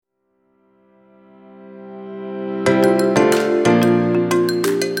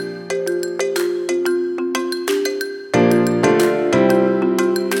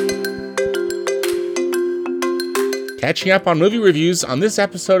catching up on movie reviews on this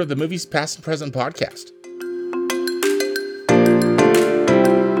episode of the Movies Past and Present podcast.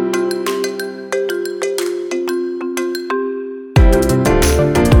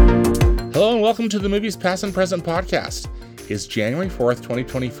 Hello and welcome to the Movies Past and Present podcast. It's January 4th,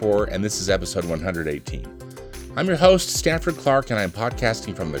 2024, and this is episode 118. I'm your host, Stanford Clark, and I'm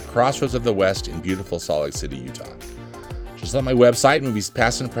podcasting from the crossroads of the West in beautiful Salt Lake City, Utah. Just on my website,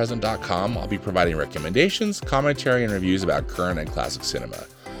 moviespastandpresent.com, I'll be providing recommendations, commentary, and reviews about current and classic cinema.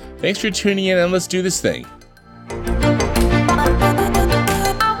 Thanks for tuning in, and let's do this thing.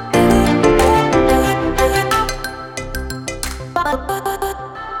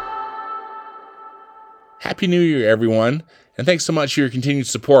 Happy New Year, everyone, and thanks so much for your continued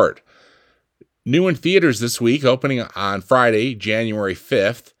support. New in theaters this week, opening on Friday, January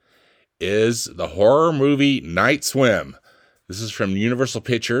 5th, is the horror movie Night Swim. This is from Universal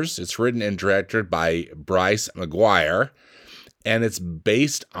Pictures. It's written and directed by Bryce McGuire, and it's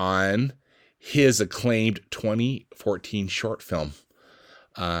based on his acclaimed 2014 short film.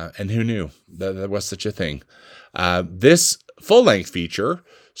 And who knew that there was such a thing? This full-length feature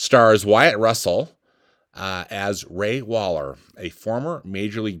stars Wyatt Russell as Ray Waller, a former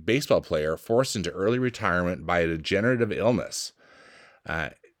Major League Baseball player forced into early retirement by a degenerative illness.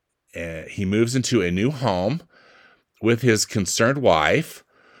 He moves into a new home with his concerned wife,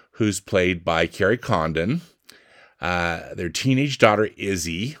 who's played by Carrie Condon, their teenage daughter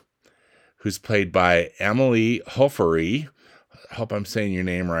Izzy, who's played by Emily Hoffery. I hope I'm saying your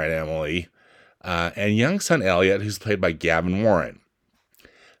name right, Emily. And young son Elliot, who's played by Gavin Warren.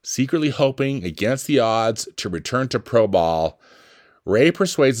 Secretly hoping against the odds to return to pro ball, Ray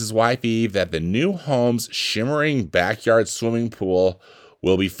persuades his wife Eve that the new home's shimmering backyard swimming pool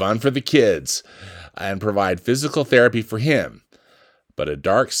will be fun for the kids and provide physical therapy for him. But a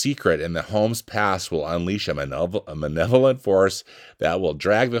dark secret in the home's past will unleash a malevolent force that will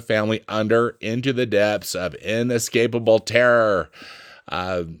drag the family into the depths of inescapable terror.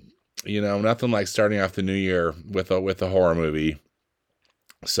 Nothing like starting off the new year with a horror movie.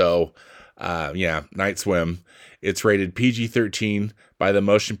 So, Night Swim. It's rated PG-13 by the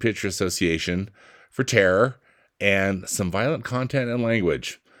Motion Picture Association for terror and some violent content and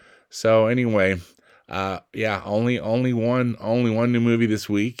language. So anyway, only one new movie this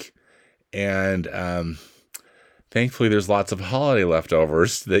week, and thankfully there's lots of holiday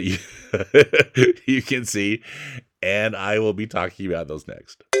leftovers that you can see, and I will be talking about those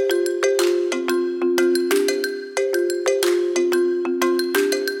next.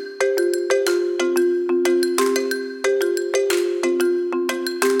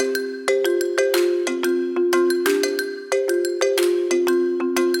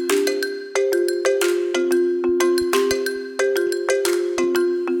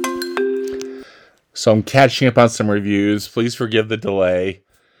 So I'm catching up on some reviews. Please forgive the delay.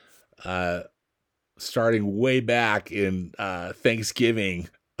 Starting way back in Thanksgiving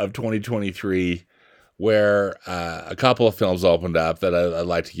of 2023, where a couple of films opened up that I'd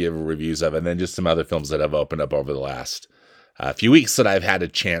like to give reviews of, and then just some other films that have opened up over the last few weeks that I've had a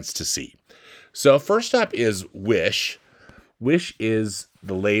chance to see. So first up is Wish. Wish is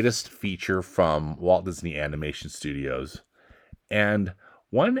the latest feature from Walt Disney Animation Studios. And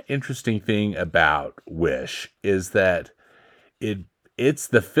one interesting thing about Wish is that it's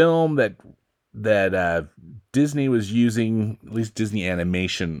the film that Disney was using, at least Disney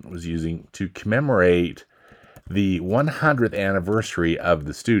Animation was using, to commemorate the 100th anniversary of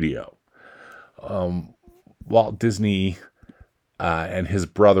the studio. Walt Disney and his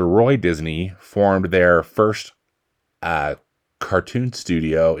brother Roy Disney formed their first cartoon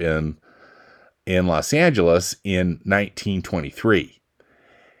studio in Los Angeles in 1923.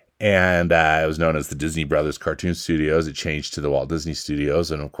 And it was known as the Disney Brothers Cartoon Studios. It changed to the Walt Disney Studios.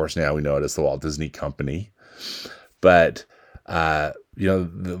 And of course, now we know it as the Walt Disney Company. But,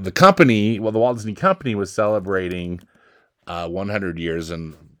 the company, the Walt Disney Company was celebrating 100 years.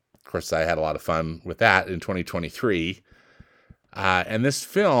 And of course, I had a lot of fun with that in 2023. And this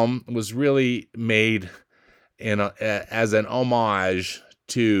film was really made as an homage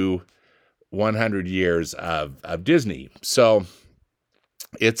to 100 years of Disney. So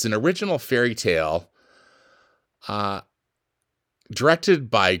it's an original fairy tale directed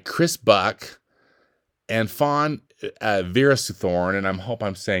by Chris Buck and Fawn Veerasthorn, and I hope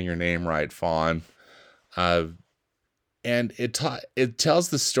I'm saying your name right, Fawn. And it tells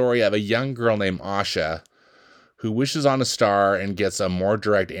the story of a young girl named Asha who wishes on a star and gets a more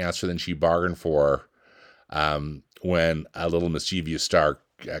direct answer than she bargained for when a little mischievous star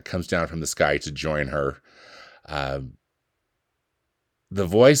comes down from the sky to join her. the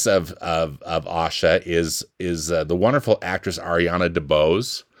voice of Asha is the wonderful actress Ariana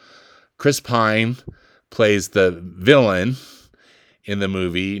DeBose. Chris Pine plays the villain in the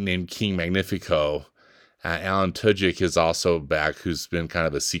movie named King Magnifico. Alan Tudyk is also back, who's been kind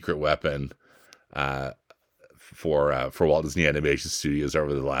of a secret weapon for Walt Disney Animation Studios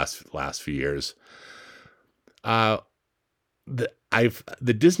over the last few years. The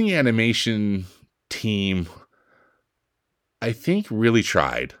Disney Animation team, I think, really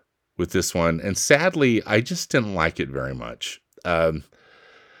tried with this one, and sadly, I just didn't like it very much.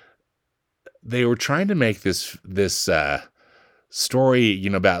 They were trying to make this story,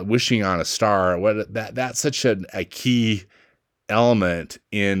 about wishing on a star. That's such a key element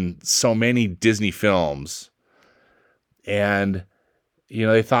in so many Disney films, and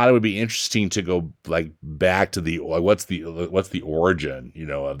they thought it would be interesting to go like back to what's the origin,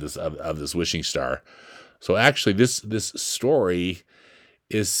 of this wishing star. So actually, this story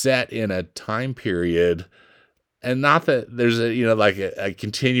is set in a time period, and not that there's a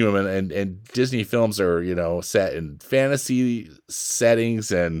continuum, and Disney films are set in fantasy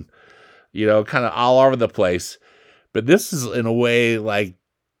settings and kind of all over the place, but this is in a way like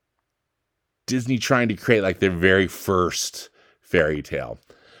Disney trying to create like their very first fairy tale.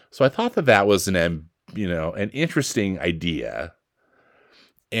 So I thought that was an interesting idea.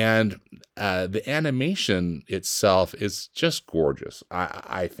 And the animation itself is just gorgeous.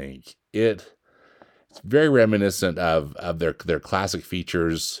 I think it's very reminiscent of their classic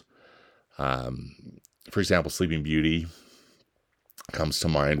features. For example, Sleeping Beauty comes to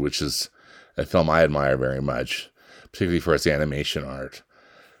mind, which is a film I admire very much, particularly for its animation art.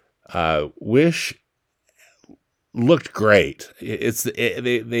 Wish looked great.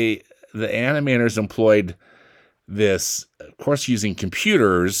 The animators employed this, of course, using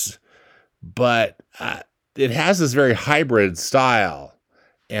computers, but it has this very hybrid style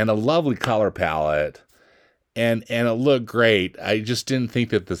and a lovely color palette, and it looked great. I just didn't think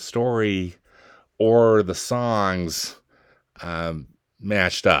that the story or the songs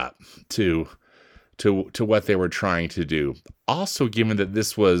matched up to what they were trying to do. Also, given that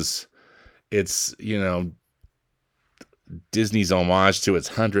it's Disney's homage to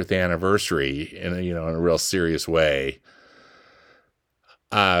its 100th anniversary in a real serious way.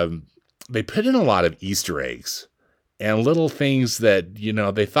 They put in a lot of Easter eggs and little things that,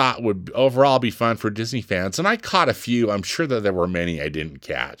 they thought would overall be fun for Disney fans. And I caught a few. I'm sure that there were many I didn't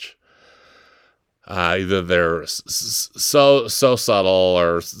catch. Either they're so subtle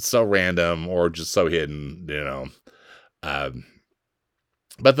or so random or just so hidden,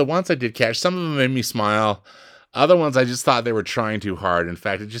 but the ones I did catch, some of them made me smile. Other ones, I just thought they were trying too hard. In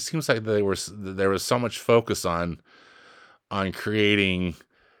fact, it just seems like there was so much focus on creating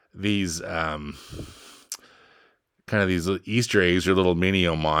these kind of these Easter eggs or little mini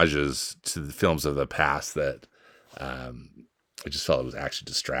homages to the films of the past that I just felt it was actually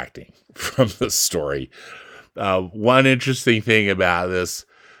distracting from the story. One interesting thing about this,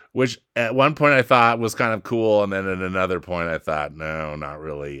 which at one point I thought was kind of cool, and then at another point I thought, no, not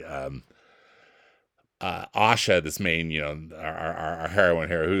really. Asha, this main, our heroine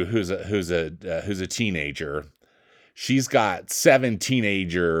here, who's a teenager. She's got 7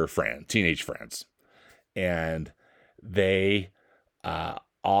 teenage friends, and they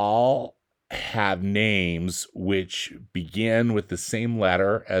all have names which begin with the same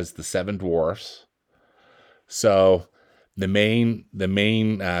letter as the 7 dwarfs. So the main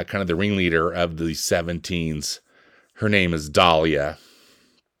kind of the ringleader of the 7 teens, her name is Dahlia,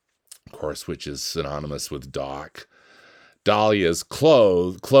 of course, which is synonymous with Doc. Dahlia's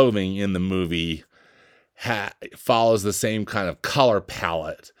clothing in the movie follows the same kind of color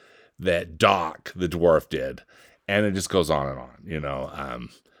palette that Doc the dwarf did, and it just goes on and on.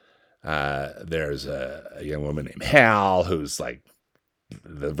 There's a young woman named Hal who's like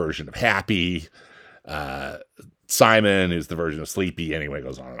the version of Happy. Simon is the version of Sleepy. Anyway, it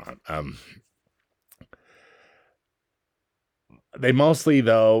goes on and on. They mostly,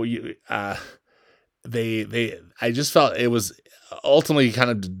 though, I just felt it was ultimately kind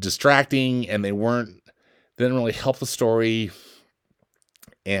of distracting, and they didn't really help the story,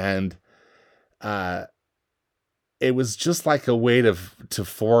 and it was just like a way to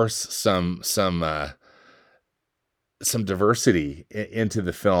force some diversity into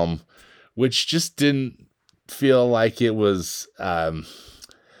the film, which just didn't feel like it was.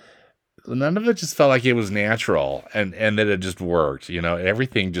 None of it just felt like it was natural, and that it just worked.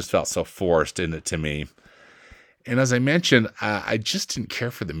 Everything just felt so forced in it to me. And as I mentioned, I just didn't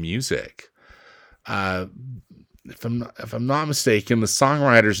care for the music. If I'm not mistaken, the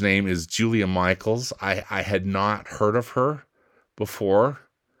songwriter's name is Julia Michaels. I had not heard of her before,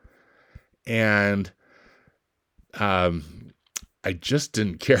 and I just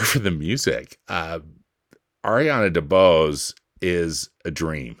didn't care for the music. Ariana DeBose is a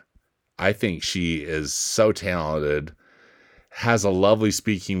dream. I think she is so talented, has a lovely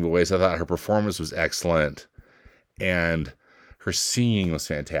speaking voice. I thought her performance was excellent, and her singing was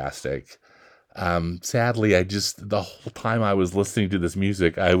fantastic. Sadly, the whole time I was listening to this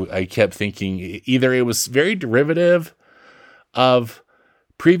music, I kept thinking either it was very derivative of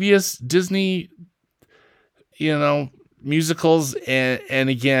previous Disney, musicals, and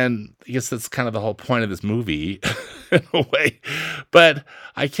again, I guess that's kind of the whole point of this movie in a way. But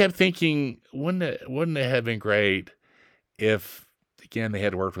I kept thinking, wouldn't it have been great if, again, they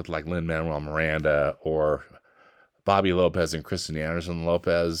had worked with like Lin-Manuel Miranda or Bobby Lopez and Kristen Anderson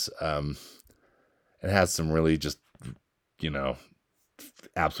Lopez, and had some really just,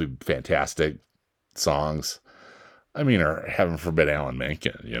 absolutely fantastic songs. I mean, or heaven forbid, Alan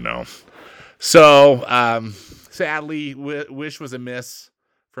Menken, So, sadly, Wish was a miss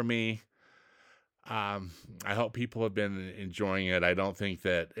for me. I hope people have been enjoying it. I don't think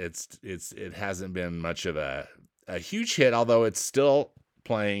that it hasn't been much of a huge hit, although it's still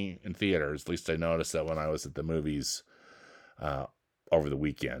playing in theaters. At least I noticed that when I was at the movies over the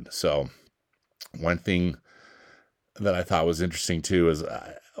weekend. So one thing that I thought was interesting too is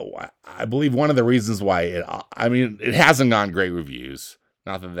I believe one of the reasons why it hasn't gotten great reviews.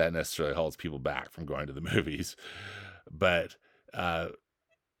 Not that necessarily holds people back from going to the movies, but I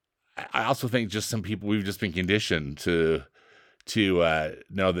also think just some people, we've just been conditioned to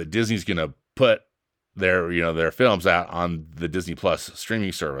know that Disney's going to put their films out on the Disney Plus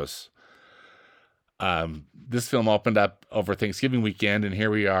streaming service. This film opened up over Thanksgiving weekend, and here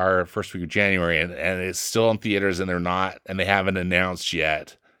we are, first week of January, and it's still in theaters, and they haven't announced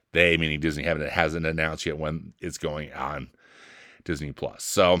yet. They, meaning Disney, hasn't announced yet when it's going on Disney Plus.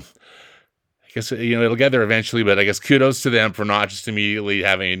 So I guess, it'll get there eventually, but I guess kudos to them for not just immediately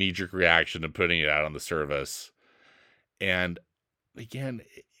having a knee-jerk reaction and putting it out on the service. And again,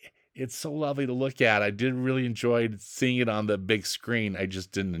 it's so lovely to look at. I did really enjoy seeing it on the big screen. I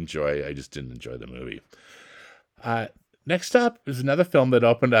just didn't enjoy the movie. Next up is another film that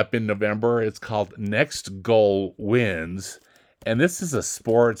opened up in November. It's called Next Goal Wins, and this is a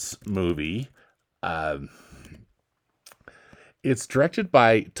sports movie. It's directed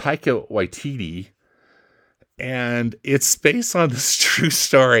by Taika Waititi, and it's based on this true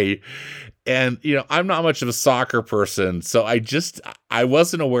story. And, I'm not much of a soccer person, so I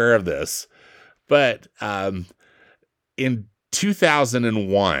wasn't aware of this. But in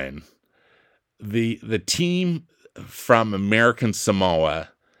 2001, the team from American Samoa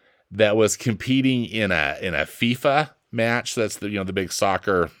that was competing in a FIFA match, that's the big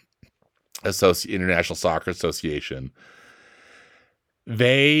soccer International Soccer Association,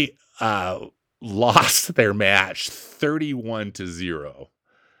 they lost their match 31-0. I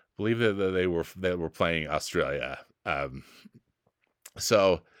believe that they were playing Australia.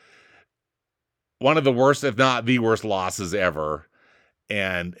 So one of the worst, if not the worst, losses ever.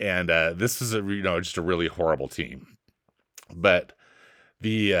 And this is just a really horrible team. But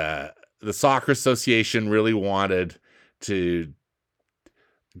the Soccer Association really wanted to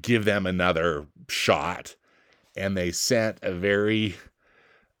give them another shot, and they sent a very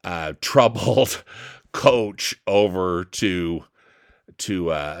troubled coach over to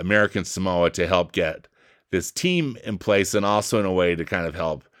American Samoa to help get this team in place, and also in a way to kind of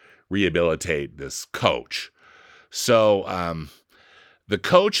help rehabilitate this coach. So the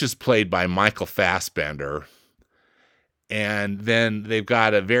coach is played by Michael Fassbender, and then they've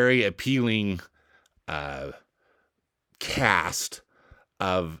got a very appealing cast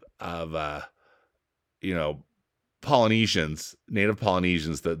of Polynesians, native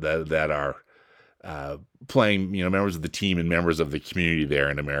Polynesians that are playing, members of the team and members of the community there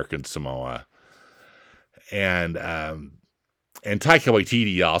in American Samoa. And Taika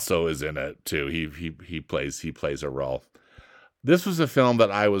Waititi also is in it too. He plays a role. This was a film that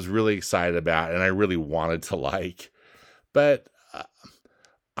I was really excited about and I really wanted to like, but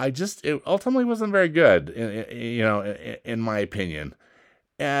it ultimately wasn't very good, in my opinion.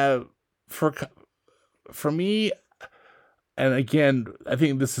 For me, and again, I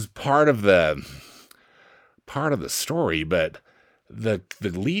think this is part of the story, but the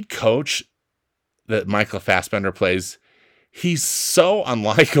lead coach that Michael Fassbender plays, he's so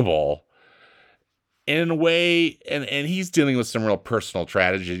unlikable in a way, and he's dealing with some real personal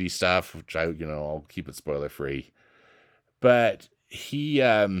tragedy stuff, which I'll keep it spoiler free. But he's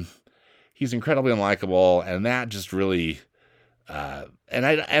incredibly unlikable, and that just really And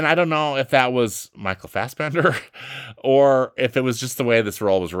I don't know if that was Michael Fassbender or if it was just the way this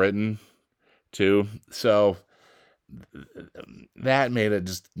role was written too. So that made it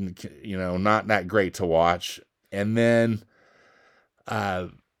just, not that great to watch. And then uh,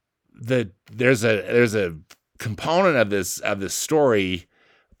 there's a component of this story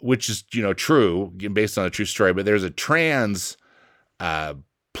which is true, based on a true story, but there's a trans uh,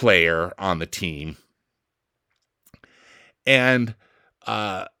 player on the team, and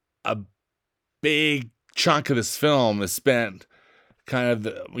a big chunk of this film is spent kind of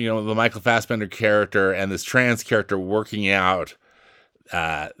the Michael Fassbender character and this trans character working out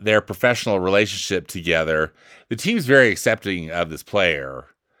their professional relationship together. The team's very accepting of this player,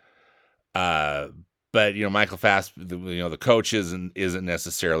 but Michael Fassbender, the coach isn't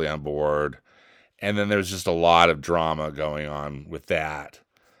necessarily on board, and then there's just a lot of drama going on with that,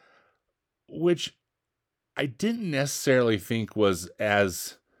 which I didn't necessarily think was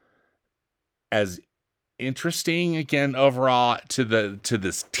as interesting, again, overall, to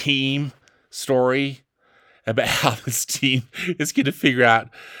this team story about how this team is going to figure out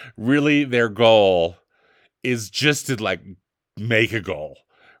really their goal is just to like make a goal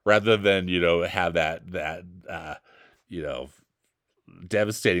rather than have that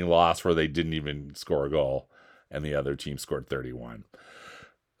devastating loss where they didn't even score a goal and the other team scored 31.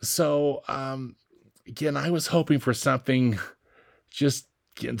 So again, I was hoping for something just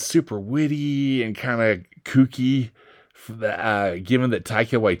getting super witty and kind of kooky, given that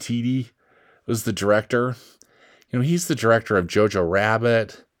Taika Waititi was the director. He's the director of Jojo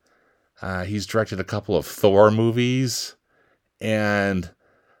Rabbit. He's directed a couple of Thor movies, and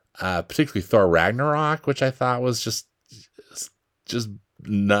particularly Thor Ragnarok, which I thought was just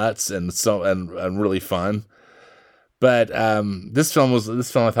nuts and really fun. But this film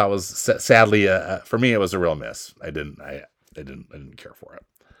I thought was sadly for me, it was a real miss. I didn't care for it.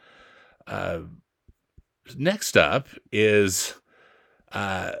 Next up is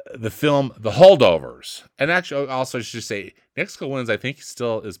the film The Holdovers, and actually also I should say Nick Scowins, I think,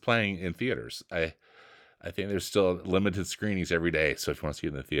 still is playing in theaters. I think there's still limited screenings every day, so if you want to see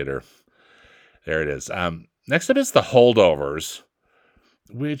it in the theater, there it is. Next up is The Holdovers,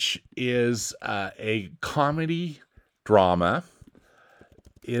 which is a comedy drama.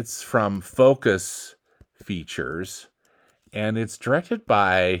 It's from Focus Features, and it's directed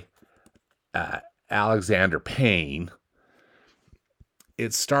by Alexander Payne.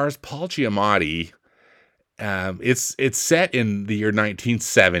 It stars Paul Giamatti. It's set in the year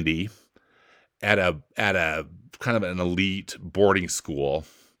 1970 at a kind of an elite boarding school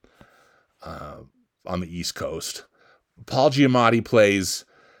on the East Coast. Paul Giamatti plays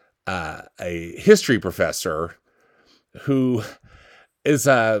a history professor who is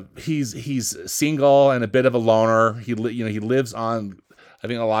he's single and a bit of a loner. He lives on, I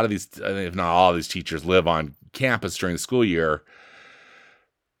think a lot of these, if not all of these teachers live on campus during the school year.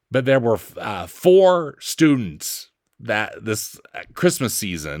 But there were 4 students that this Christmas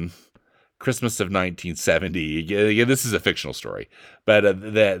season, Christmas of 1970. Yeah, this is a fictional story, but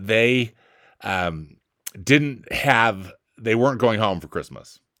that they they weren't going home for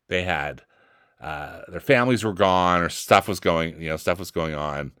Christmas. They had their families were gone, or stuff was going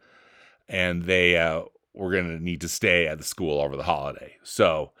on, and they were going to need to stay at the school over the holiday.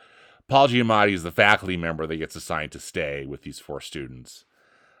 So Paul Giamatti is the faculty member that gets assigned to stay with these 4 students.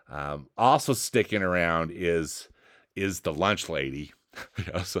 Also sticking around is the lunch lady,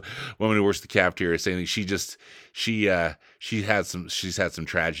 so woman who works the cafeteria, saying that she's had some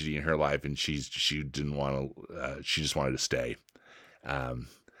tragedy in her life, and she didn't want to, she just wanted to stay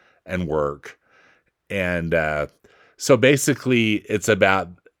and work. And so basically it's about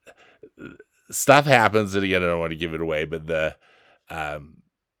stuff happens, and again, I don't want to give it away, but the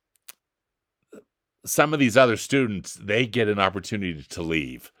some of these other students, they get an opportunity to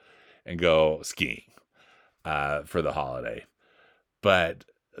leave and go skiing for the holiday. But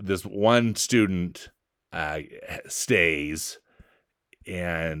this one student stays,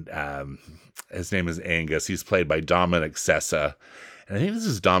 and his name is Angus. He's played by Dominic Sessa. And I think this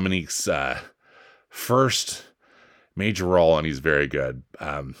is Dominic's first major role, and he's very good.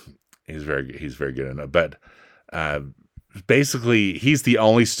 He's very good in it. But basically, he's the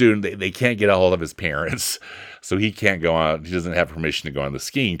only student. They can't get a hold of his parents, so he can't go on. He doesn't have permission to go on the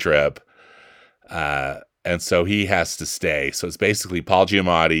skiing trip, and so he has to stay. So it's basically Paul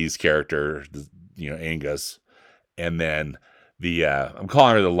Giamatti's character, Angus, and then I'm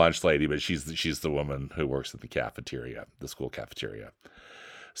calling her the lunch lady, but she's the woman who works at the cafeteria, the school cafeteria.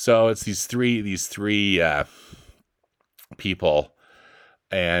 So it's these three people,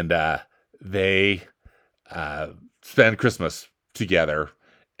 and they spend Christmas together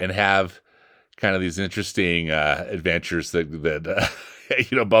and have kind of these interesting adventures that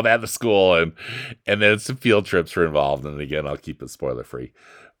both at the school and then some field trips are involved. And again, I'll keep it spoiler free,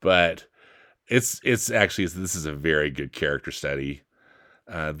 but it's actually, this is a very good character study.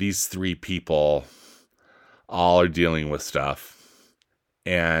 These three people all are dealing with stuff,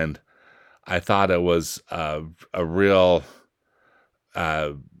 and I thought it was a real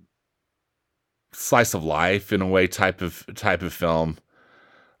slice of life in a way type of film.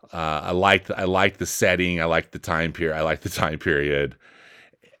 I liked the setting. I liked the time period.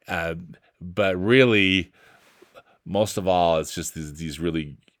 But really, most of all, it's just these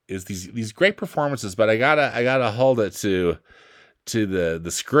great performances. But I gotta hold it to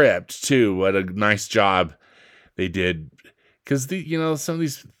the script too. What a nice job they did, because some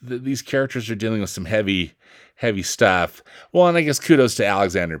of these characters are dealing with some heavy stuff. Well, and I guess kudos to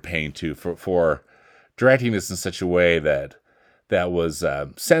Alexander Payne too for directing this in such a way that was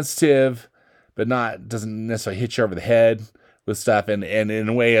sensitive, but doesn't necessarily hit you over the head with stuff. And in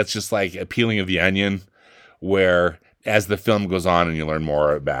a way, it's just like a peeling of the onion, where as the film goes on and you learn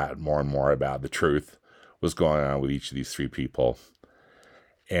more and more about the truth what's going on with each of these three people.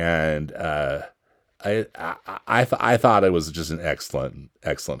 And I thought it was just an excellent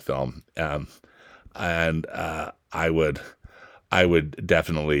film. And I would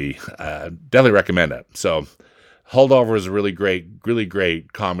definitely recommend it. So Holdover is a really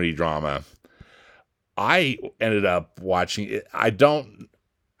great comedy drama. I ended up watching it. I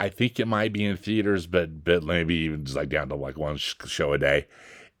think it might be in theaters, but maybe even just like down to like one show a day.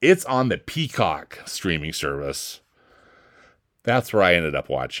 It's on the Peacock streaming service. That's where I ended up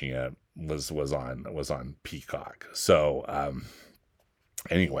watching it. Was on Peacock. So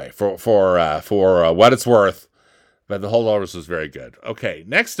anyway, for what it's worth, but the Holdovers was very good. Okay,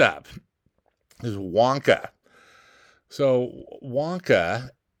 next up is Wonka. So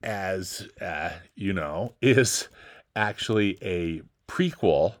Wonka, as is actually a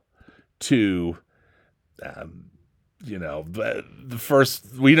prequel to the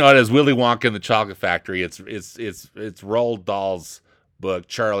first, we know it as Willy Wonka and the Chocolate Factory. It's Roald Dahl's book,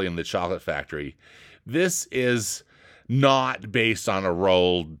 Charlie and the Chocolate Factory. This is not based on a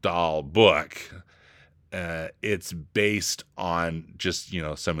Roald Dahl book. It's based on just,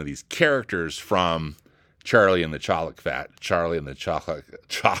 some of these characters from Charlie and the Chocolate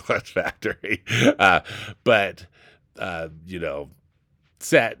Factory. But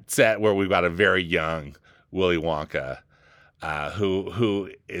set where we've got a very young Willy Wonka, who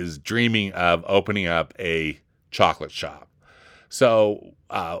is dreaming of opening up a chocolate shop. So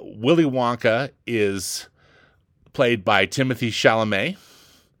Willy Wonka is played by Timothée Chalamet,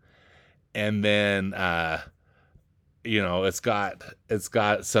 and then it's got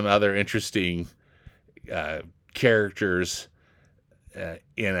some other interesting characters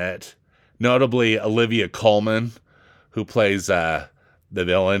in it, notably Olivia Colman, who plays the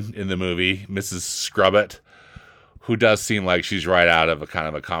villain in the movie, Mrs. Scrubbit, who does seem like she's right out of a kind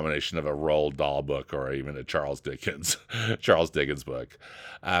of a combination of a Roald Dahl book or even a Charles Dickens book.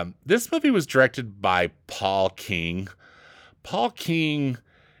 This movie was directed by Paul King. Paul King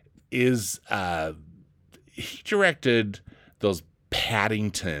is he directed those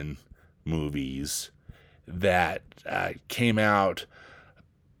Paddington movies that came out.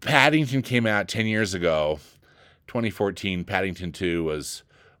 Paddington came out 10 years ago. 2014. Paddington 2 was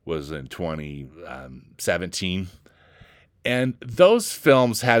in 2017. And those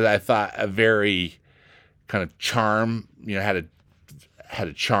films had, I thought, a very kind of charm, had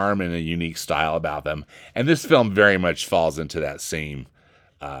a charm and a unique style about them. And this film very much falls into that same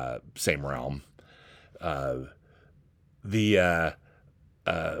realm. I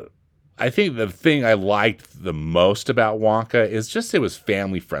think the thing I liked the most about Wonka is just it was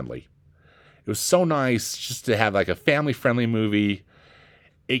family friendly. It was so nice just to have like a family friendly movie.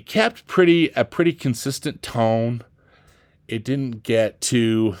 It kept a pretty consistent tone. It didn't get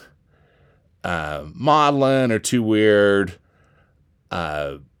too maudlin or too weird.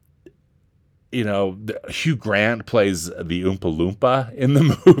 Hugh Grant plays the Oompa Loompa in the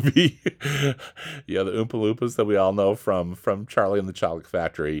movie. The Oompa Loompas that we all know from Charlie and the Chocolate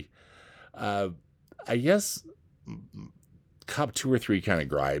Factory. I guess two or three kind of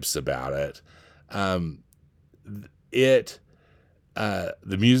gripes about it. The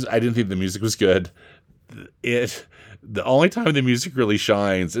music, I didn't think the music was good. The only time the music really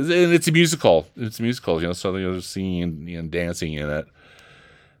shines is, and it's a musical. It's a musical, so they're singing and dancing in it.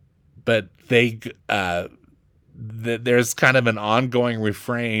 But there's kind of an ongoing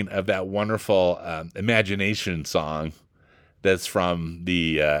refrain of that wonderful Imagination song that's from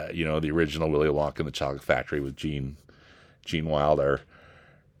the original Willy Wonka and the Chocolate Factory with Gene Gene Wilder.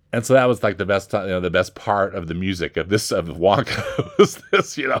 And so that was like the best, the best part of the music of Wonka was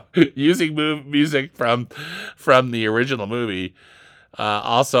this, using music from the original movie.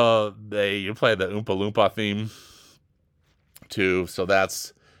 Also, you play the Oompa Loompa theme too, so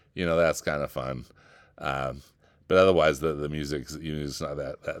that's kind of fun. But otherwise, the music's not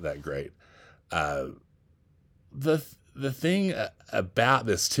that great. The thing about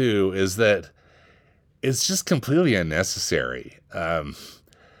this too is that it's just completely unnecessary.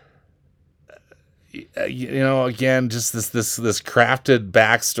 Again, just this crafted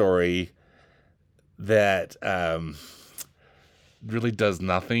backstory that really does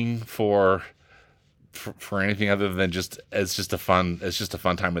nothing for anything other than it's just a fun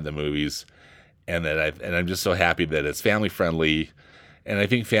time in the movies, and I'm just so happy that it's family friendly, and I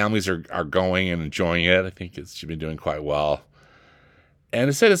think families are going and enjoying it. I think it's been doing quite well, and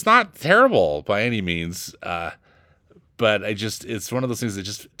I said it's not terrible by any means. But it's one of those things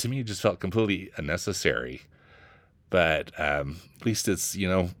that to me, just felt completely unnecessary. But at least it's,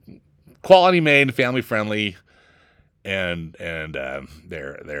 quality made, family friendly, and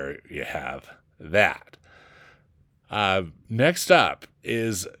there you have that. Next up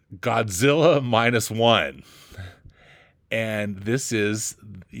is Godzilla -1. And this is,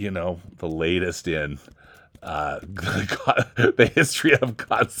 the latest in the history of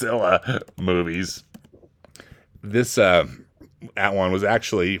Godzilla movies. This one was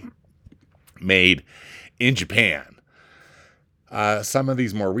actually made in Japan. Some of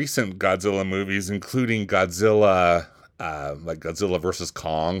these more recent Godzilla movies, including Godzilla, like Godzilla versus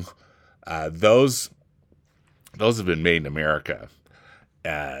Kong, those have been made in America.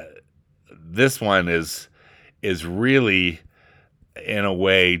 This one is really, in a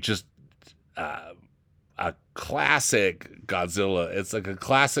way, just a classic Godzilla. It's like a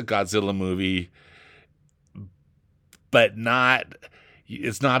classic Godzilla movie. But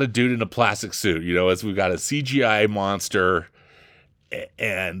it's not a dude in a plastic suit, as we've got a CGI monster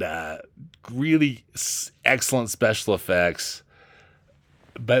and really excellent special effects.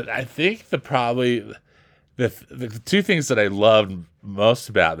 But I think the two things that I loved most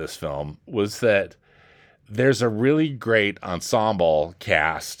about this film was that there's a really great ensemble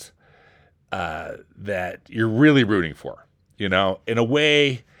cast that you're really rooting for. In a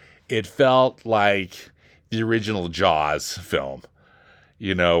way, it felt like the original Jaws film,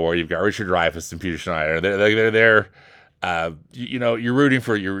 where you've got Richard Dreyfuss and Peter Schneider. They're you're rooting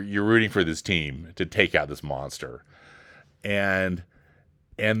for this team to take out this monster, and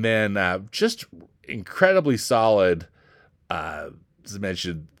then just incredibly solid, as I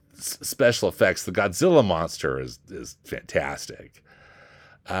mentioned, special effects. The Godzilla monster is fantastic.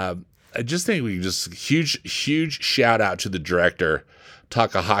 I just think huge shout out to the director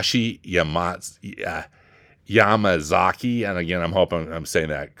Takahashi Yamazaki, and again, I'm hoping I'm saying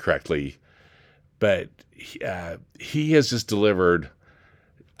that correctly, but he has just delivered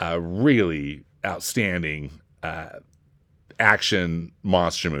a really outstanding action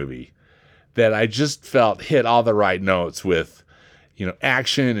monster movie that I just felt hit all the right notes with,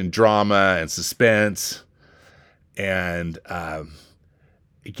 action and drama and suspense, and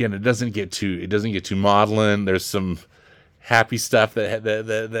again, it doesn't get too maudlin. There's some happy stuff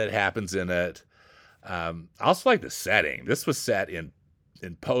that happens in it. I also like the setting. This was set in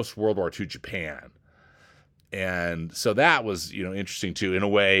post World War II Japan, and so that was interesting too, in a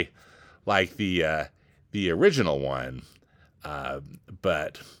way, like the original one.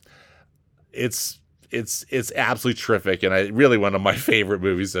 But it's absolutely terrific, and really one of my favorite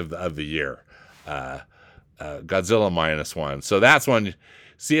movies of the year. Godzilla -1. So that's one.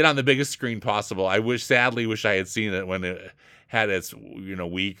 See it on the biggest screen possible. Sadly wish I had seen it when it had its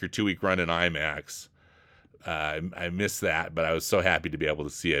week or 2 week run in IMAX. I missed that, but I was so happy to be able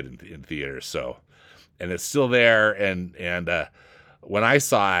to see it in theaters. So, and it's still there. And when I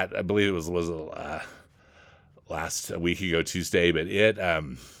saw it, I believe it was last week ago Tuesday, but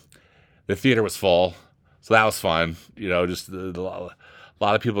the theater was full, so that was fun. Just a lot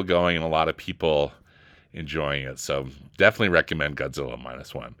of people going and a lot of people enjoying it. So definitely recommend Godzilla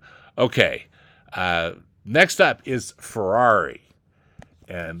 -1. Okay, next up is Ferrari.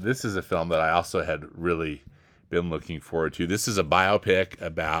 And this is a film that I also had really been looking forward to. This is a biopic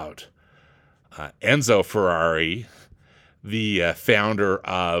about Enzo Ferrari, the founder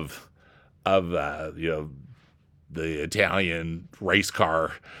of the Italian race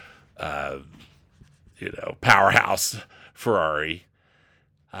car powerhouse Ferrari.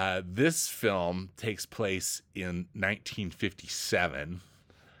 This film takes place in 1957.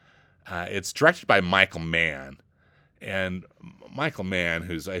 It's directed by Michael Mann. And Michael Mann,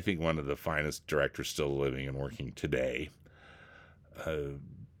 who's I think one of the finest directors still living and working today,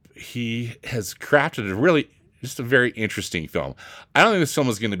 he has crafted just a very interesting film. I don't think this film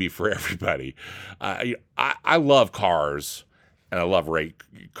is going to be for everybody. I love cars and I love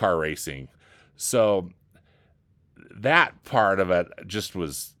car racing. So that part of it just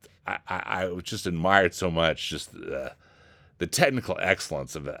was, I just admired so much, just the technical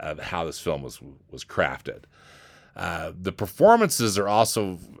excellence of how this film was crafted. The performances are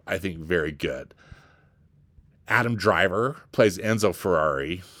also, I think, very good. Adam Driver plays Enzo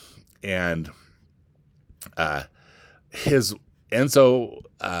Ferrari, and his Enzo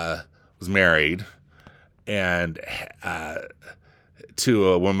was married and to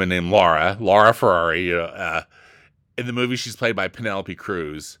a woman named Laura Ferrari. In the movie, she's played by Penelope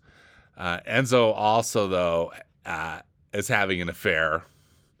Cruz. Enzo also, though, is having an affair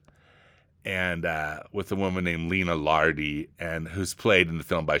and with a woman named Lena Lardi, and who's played in the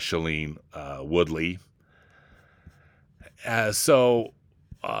film by Shailene Woodley. So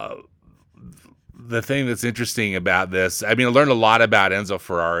the thing that's interesting about this, I mean, I learned a lot about Enzo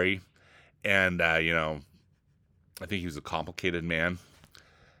Ferrari, and I think he was a complicated man.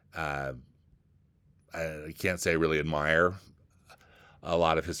 I can't say I really admire a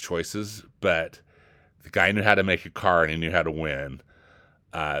lot of his choices, but the guy knew how to make a car and he knew how to win.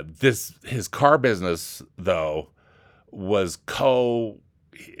 His car business, though, was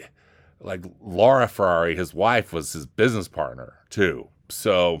like Laura Ferrari, his wife, was his business partner too.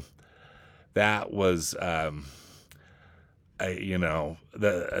 So that was, I think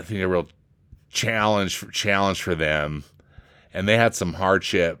a real challenge for them, and they had some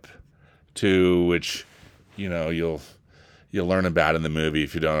hardship too, which you'll learn about in the movie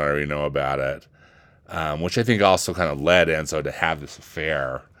if you don't already know about it. Which I think also kind of led Enzo to have this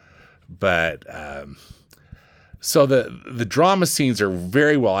affair. But so the drama scenes are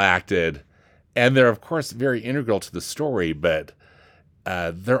very well acted, and they're of course very integral to the story. But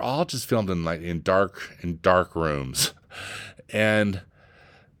they're all just filmed in dark rooms, and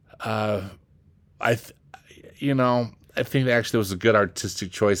I think actually it was a good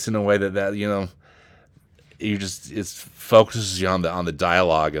artistic choice in a way that it focuses you on the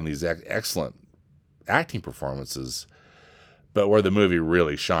dialogue and these excellent acting performances, but where the movie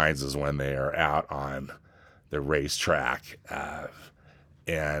really shines is when they are out on the racetrack,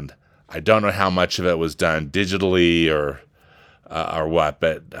 and I don't know how much of it was done digitally or what,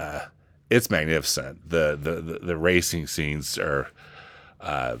 but it's magnificent. The racing scenes are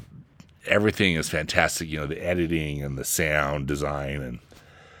everything is fantastic. The editing and the sound design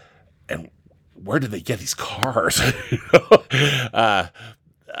and where did they get these cars?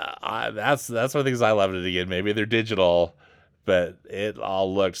 That's one of the things I loved it again. Maybe they're digital, but it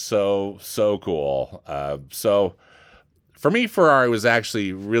all looked so cool. So for me, Ferrari was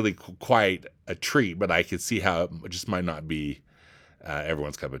actually really quite a treat, but I could see how it just might not be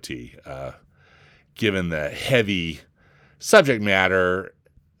everyone's cup of tea, given the heavy subject matter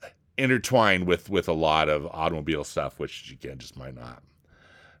intertwined with a lot of automobile stuff, which again just might not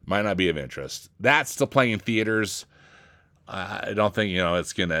be of interest. That's still playing in theaters. I don't think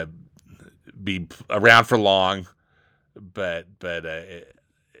it's gonna be around for long, but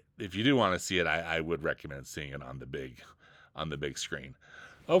if you do want to see it, I would recommend seeing it on the big screen.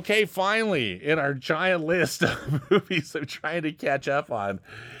 Okay, finally, in our giant list of movies I'm trying to catch up on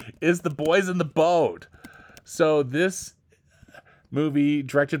is The Boys in the Boat. So this movie,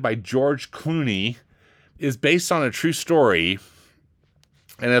 directed by George Clooney, is based on a true story,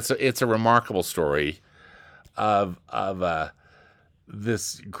 and it's a remarkable story of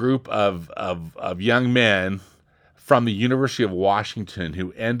this group of young men from the University of Washington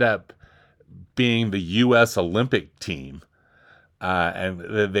who end up being the U.S. Olympic team, and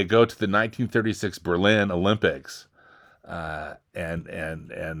they go to the 1936 Berlin Olympics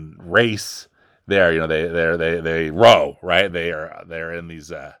and race there. They row, right? They're in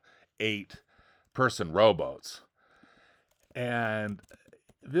these 8-person rowboats, and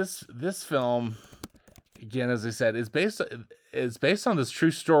this film, again, as I said, is based on this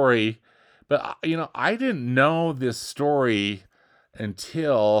true story. But I didn't know this story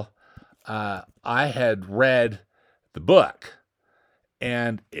until I had read the book,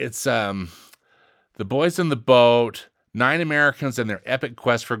 and it's The Boys in the Boat: 9 Americans and Their Epic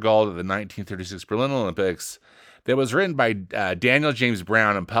Quest for Gold at the 1936 Berlin Olympics. That was written by Daniel James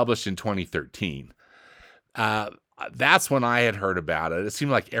Brown and published in 2013. That's when I had heard about it. It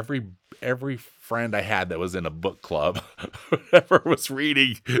seemed like every friend I had that was in a book club whoever was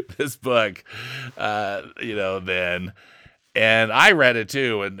reading this book, then. And I read it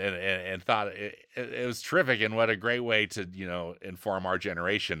too and thought it was terrific, and what a great way to, inform our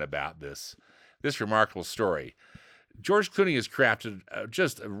generation about this remarkable story. George Clooney has crafted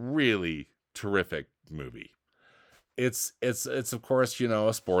just a really terrific movie. It's of course,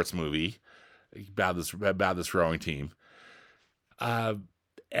 a sports movie about this rowing team. And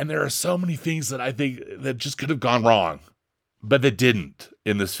there are so many things that I think that just could have gone wrong, but that didn't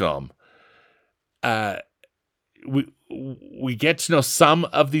in this film. We get to know some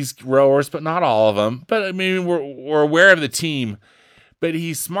of these rowers, but not all of them. But I mean, we're aware of the team. But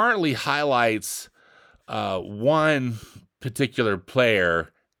he smartly highlights one particular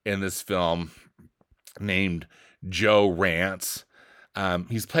player in this film named Joe Rance.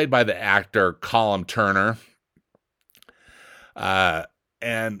 He's played by the actor Callum Turner.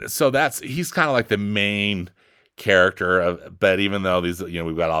 And so he's kind of like the main character but even though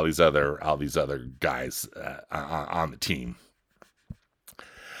we've got all these other guys on the team.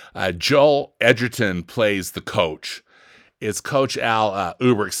 Joel Edgerton plays the coach. It's Coach Al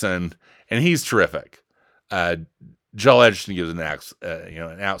Ubrickson, and he's terrific. Joel Edgerton gives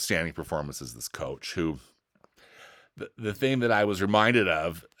an outstanding performance as this coach. Who the thing that I was reminded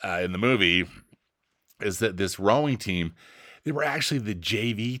of in the movie is that this rowing team, they were actually the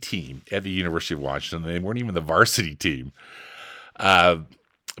JV team at the University of Washington. They weren't even the varsity team. But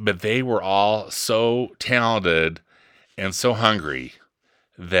they were all so talented and so hungry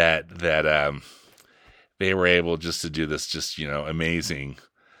that they were able just to do this amazing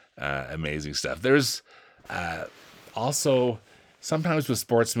stuff. There's also sometimes with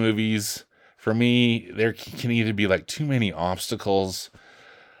sports movies, for me, there can either be like too many obstacles,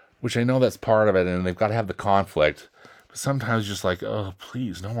 which I know that's part of it, and they've got to have the conflict. But sometimes just like, oh,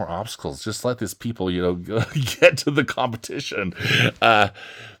 please, no more obstacles. Just let these people, get to the competition.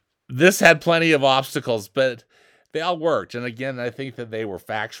 This had plenty of obstacles, but they all worked. And again, I think that they were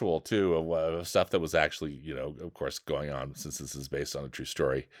factual too of stuff that was actually, of course, going on, since this is based on a true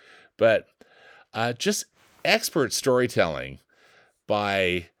story. But just expert storytelling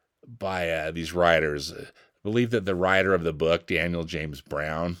by these writers. I believe that the writer of the book, Daniel James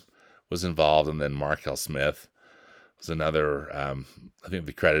Brown, was involved, and then Mark L. Smith was another, I think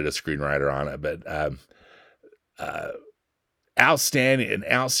the credit is screenwriter on it, but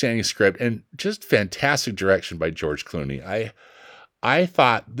outstanding script and just fantastic direction by George Clooney. I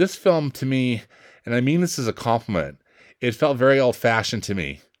thought this film, to me, and I mean this as a compliment, it felt very old-fashioned to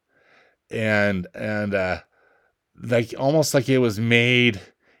me, and like almost like it was made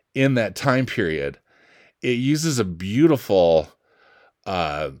in that time period. It uses a beautiful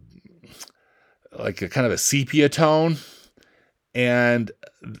like a kind of a sepia tone, and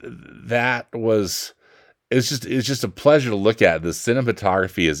it's just a pleasure to look at. The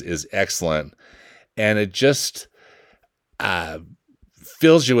cinematography is excellent, and it just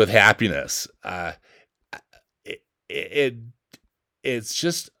fills you with happiness. It's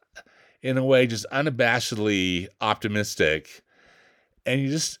just, in a way, just unabashedly optimistic, and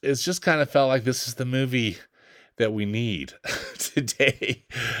it's just kind of felt like this is the movie that we need today,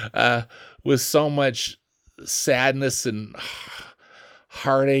 with so much sadness and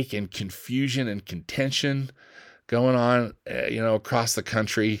heartache and confusion and contention going on, across the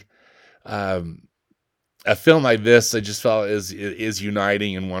country. A film like this, I just felt is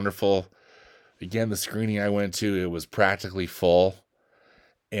uniting and wonderful. Again, the screening I went to, it was practically full,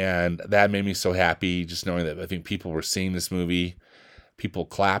 and that made me so happy, just knowing that I think people were seeing this movie. People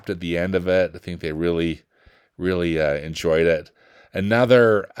clapped at the end of it. I think they really, really enjoyed it.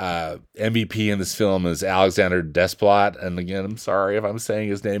 Another MVP in this film is Alexander Desplat. And again, I'm sorry if I'm saying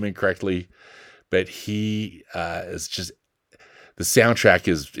his name incorrectly, but he is just, the soundtrack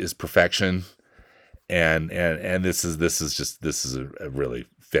is perfection. And this is a really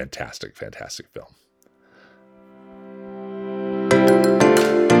fantastic film.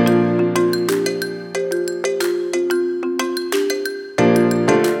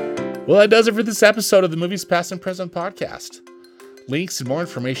 Well, that does it for this episode of the Movies Past and Present podcast. Links and more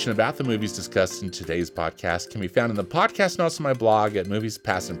information about the movies discussed in today's podcast can be found in the podcast notes on my blog at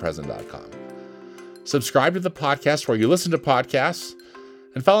moviespastandpresent.com. Subscribe to the podcast where you listen to podcasts,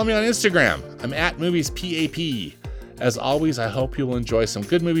 and follow me on Instagram. I'm at moviespap. As always, I hope you'll enjoy some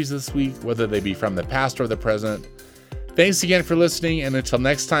good movies this week, whether they be from the past or the present. Thanks again for listening, and until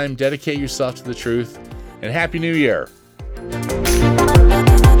next time, dedicate yourself to the truth, and Happy New Year!